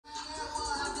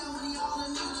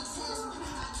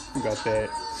We got that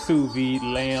Sous Vide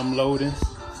Lamb loading.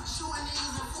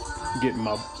 Getting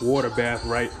my water bath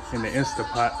right in the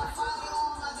Instapot.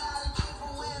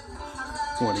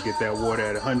 Want to get that water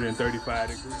at 135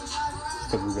 degrees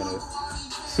because we're gonna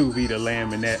sous vide the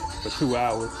lamb in that for 2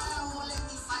 hours.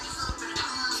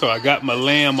 So I got my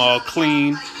lamb all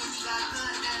clean.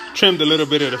 Trimmed a little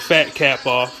bit of the fat cap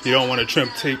off. You don't want to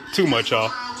trim too much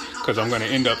off because I'm going to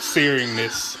end up searing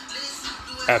this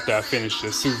after I finish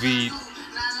the sous vide.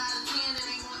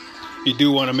 You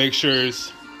do want to make sure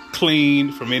it's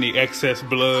clean from any excess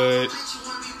blood,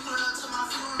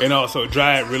 and also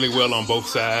dry it really well on both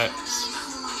sides.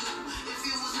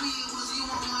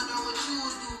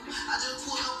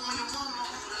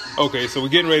 Okay, so we're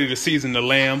getting ready to season the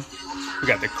lamb. We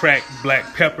got the cracked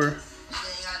black pepper.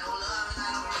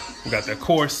 We got the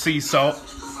coarse sea salt.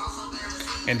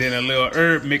 And then a little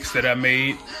herb mix that I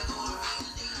made.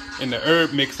 In the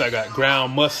herb mix, I got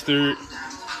ground mustard.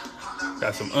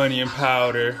 Got some onion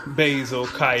powder, basil,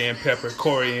 cayenne pepper,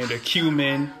 coriander,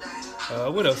 cumin.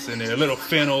 What else in there? A little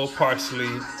fennel,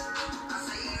 parsley.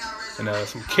 And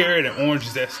some carrot and orange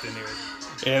zest in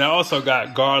there. And I also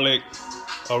got garlic,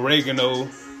 oregano,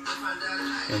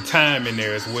 and thyme in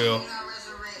there as well.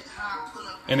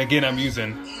 And again, I'm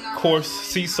using coarse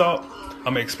sea salt.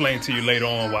 I'm gonna explain to you later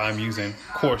on why I'm using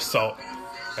coarse salt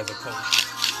as opposed.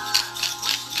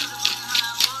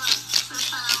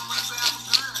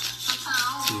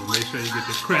 So make sure you get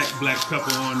the cracked black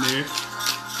pepper on there.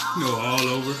 You know, all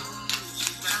over.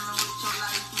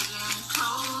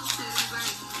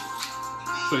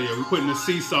 So yeah, we're putting the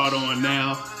sea salt on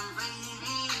now.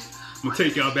 I'm gonna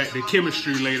take y'all back to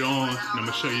chemistry later on, and I'm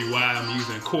gonna show you why I'm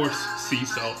using coarse sea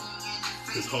salt.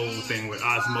 This whole thing with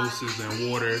osmosis and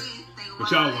water,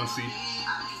 which y'all gonna see.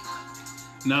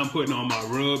 Now I'm putting on my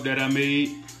rub that I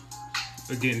made.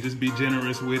 Again, just be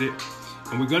generous with it.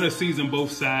 And we're gonna season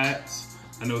both sides.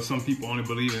 I know some people only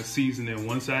believe in seasoning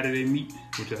one side of their meat,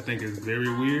 which I think is very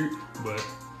weird, but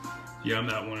yeah, I'm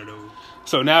not one of those.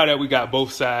 So now that we got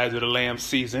both sides of the lamb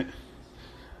seasoned,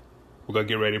 we're gonna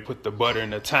get ready to put the butter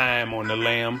and the thyme on the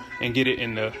lamb and get it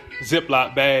in the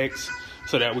Ziploc bags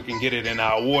so that we can get it in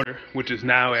our water, which is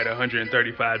now at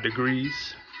 135 degrees.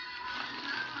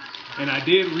 And I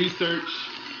did research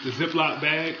the Ziploc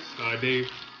bags. They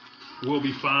will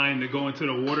be fine to go into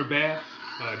the water bath.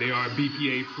 They are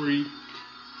BPA free,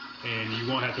 and you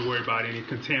won't have to worry about any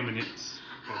contaminants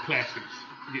or plastics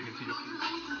getting into your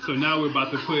food. So now we're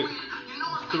about to put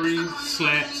 3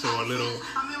 slats or little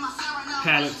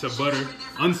pallets of butter,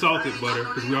 unsalted butter,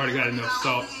 because we already got enough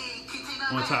salt,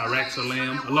 onto our racks of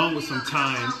lamb, along with some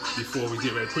thyme before we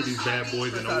get ready to put these bad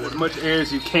boys in the water. As much air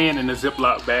as you can in the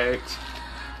Ziploc bags.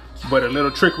 But a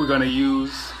little trick we're gonna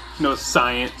use, you know,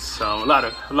 science. A lot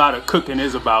of cooking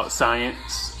is about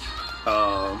science.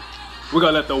 We're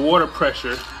gonna let the water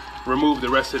pressure remove the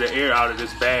rest of the air out of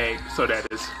this bag so that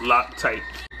it's locked tight.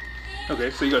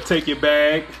 Okay, so you're gonna take your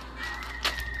bag,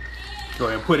 go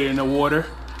ahead and put it in the water.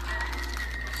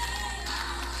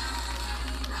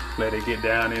 Let it get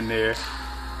down in there.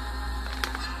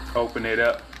 Open it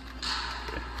up.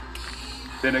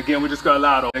 Then again, we're just gonna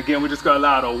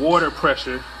allow the water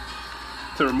pressure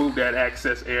to remove that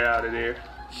excess air out of there.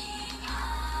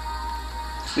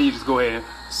 Then you just go ahead and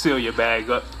seal your bag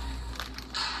up.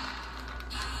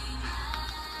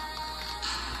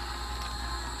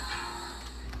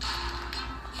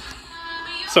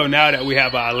 So now that we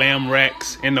have our lamb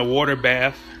racks in the water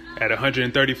bath at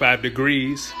 135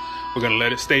 degrees, we're gonna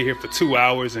let it stay here for 2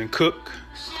 hours and cook.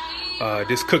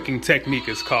 This cooking technique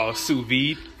is called sous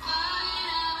vide.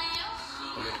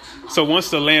 So once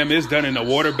the lamb is done in the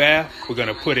water bath, we're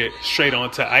gonna put it straight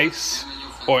onto ice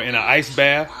or in an ice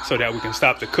bath so that we can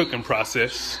stop the cooking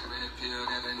process.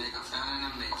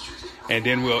 And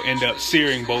then we'll end up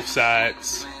searing both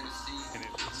sides.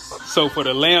 So for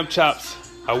the lamb chops,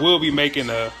 I will be making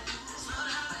a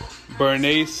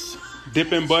béarnaise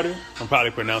dipping butter. I'm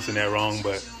probably pronouncing that wrong,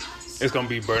 but it's gonna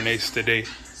be béarnaise today.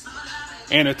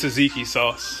 And a tzatziki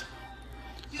sauce.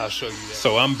 I'll show you that.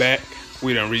 So I'm back.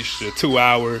 We done reached the 2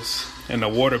 hours in the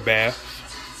water bath.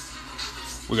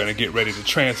 We're gonna get ready to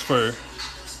transfer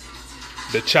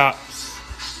the chops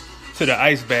to the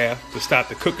ice bath to stop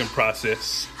the cooking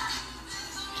process.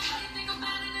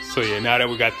 So yeah, now that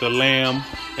we got the lamb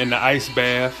in the ice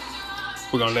bath,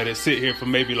 we're gonna let it sit here for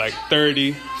maybe like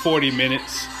 30, 40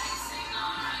 minutes.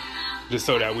 Just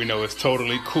so that we know it's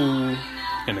totally cool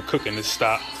and the cooking is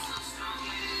stopped.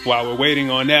 While we're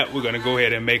waiting on that, we're gonna go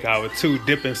ahead and make our 2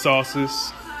 dipping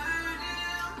sauces.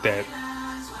 That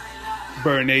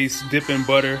béarnaise dipping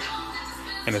butter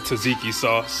and a tzatziki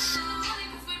sauce.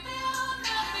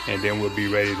 and then we'll be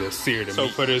ready to sear the meat. So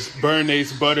for this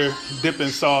Bernaise butter dipping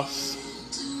sauce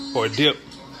or dip,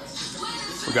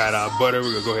 we got our butter.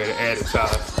 We're gonna go ahead and add it to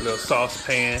our little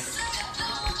saucepan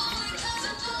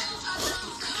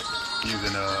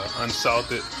using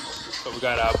unsalted. So we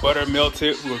got our butter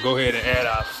melted. We'll go ahead and add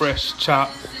our fresh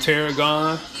chopped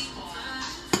tarragon,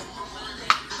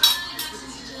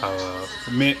 our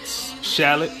minced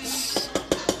shallots,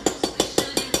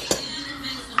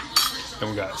 and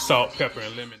we got salt, pepper,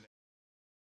 and lemon.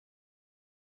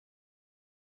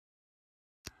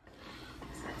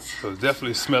 So it's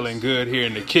definitely smelling good here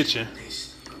in the kitchen.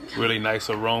 Really nice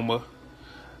aroma.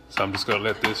 So I'm just gonna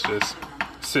let this just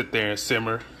sit there and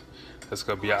simmer. That's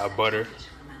gonna be our butter,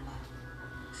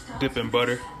 dipping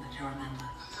butter.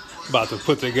 About to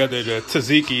put together the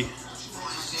tzatziki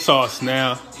sauce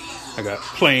now. I got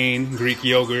plain Greek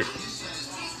yogurt,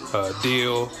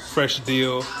 dill, fresh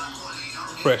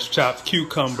chopped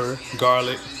cucumber,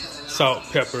 garlic, salt,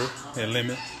 pepper, and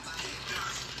lemon.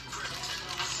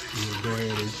 We'll go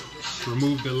ahead and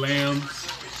remove the lambs.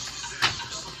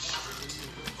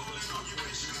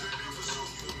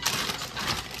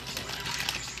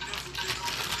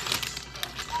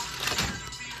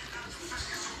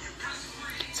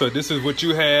 So this is what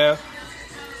you have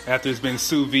after it's been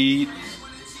sous vide.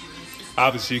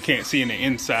 Obviously you can't see in the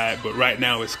inside, but right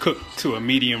now it's cooked to a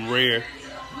medium rare.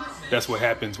 That's what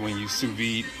happens when you sous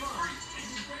vide.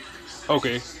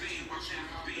 Okay.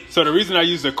 So the reason I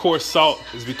use the coarse salt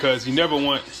is because you never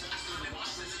want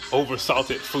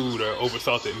over-salted food or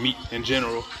over-salted meat in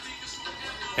general.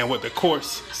 And what the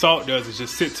coarse salt does is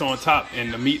just sits on top,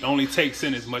 and the meat only takes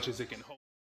in as much as it can hold.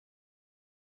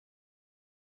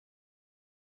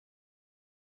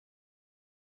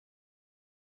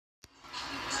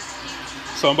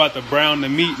 So I'm about to brown the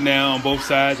meat now on both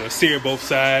sides, or sear both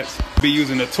sides. I'll be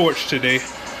using a torch today.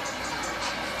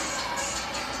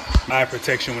 Eye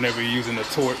protection whenever you're using a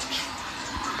torch.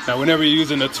 Now whenever you're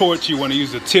using a torch, you want to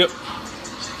use the tip